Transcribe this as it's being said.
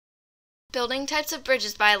Building Types of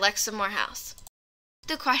Bridges by Alexa Morehouse.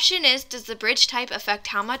 The question is, does the bridge type affect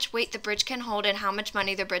how much weight the bridge can hold and how much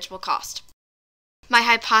money the bridge will cost? My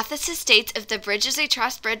hypothesis states if the bridge is a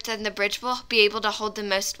truss bridge, then the bridge will be able to hold the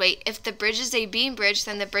most weight. If the bridge is a beam bridge,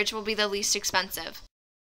 then the bridge will be the least expensive.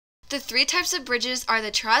 The three types of bridges are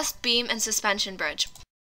the truss, beam, and suspension bridge.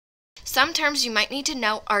 Some terms you might need to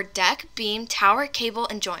know are deck, beam, tower, cable,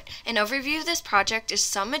 and joint. An overview of this project is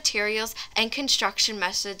some materials and construction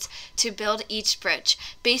methods to build each bridge.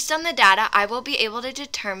 Based on the data, I will be able to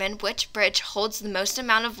determine which bridge holds the most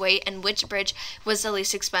amount of weight and which bridge was the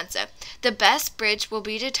least expensive. The best bridge will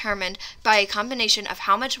be determined by a combination of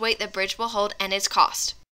how much weight the bridge will hold and its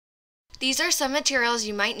cost. These are some materials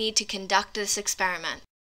you might need to conduct this experiment.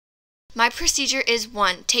 My procedure is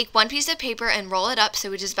 1. Take one piece of paper and roll it up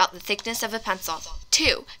so it is about the thickness of a pencil.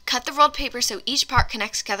 2. Cut the rolled paper so each part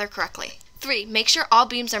connects together correctly. 3. Make sure all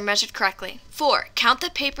beams are measured correctly. 4. Count the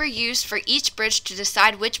paper used for each bridge to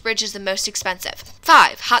decide which bridge is the most expensive.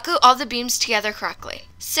 5. Hot glue all the beams together correctly.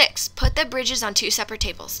 6. Put the bridges on 2 separate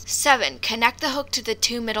tables. 7. Connect the hook to the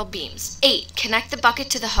 2 middle beams. 8. Connect the bucket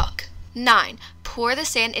to the hook. 9. Pour the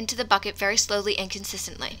sand into the bucket very slowly and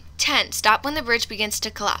consistently. 10. Stop when the bridge begins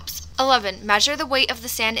to collapse. 11. Measure the weight of the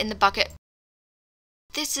sand in the bucket.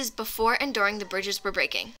 This is before and during the bridges were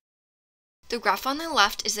breaking. The graph on the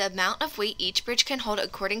left is the amount of weight each bridge can hold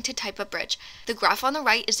according to type of bridge. The graph on the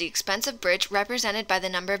right is the expense of bridge represented by the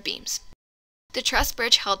number of beams. The truss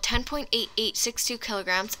bridge held 10.8862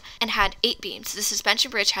 kilograms and had 8 beams. The suspension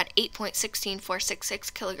bridge had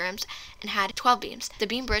 8.16466 kilograms and had 12 beams. The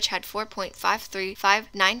beam bridge had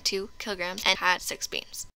 4.53592 kilograms and had 6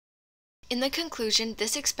 beams. In the conclusion,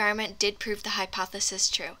 this experiment did prove the hypothesis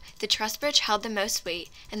true. The truss bridge held the most weight,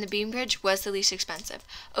 and the beam bridge was the least expensive.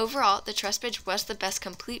 Overall, the truss bridge was the best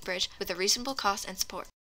complete bridge with a reasonable cost and support.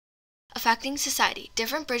 Affecting society.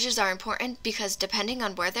 Different bridges are important because depending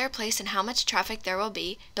on where they're placed and how much traffic there will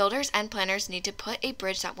be, builders and planners need to put a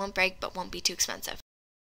bridge that won't break but won't be too expensive.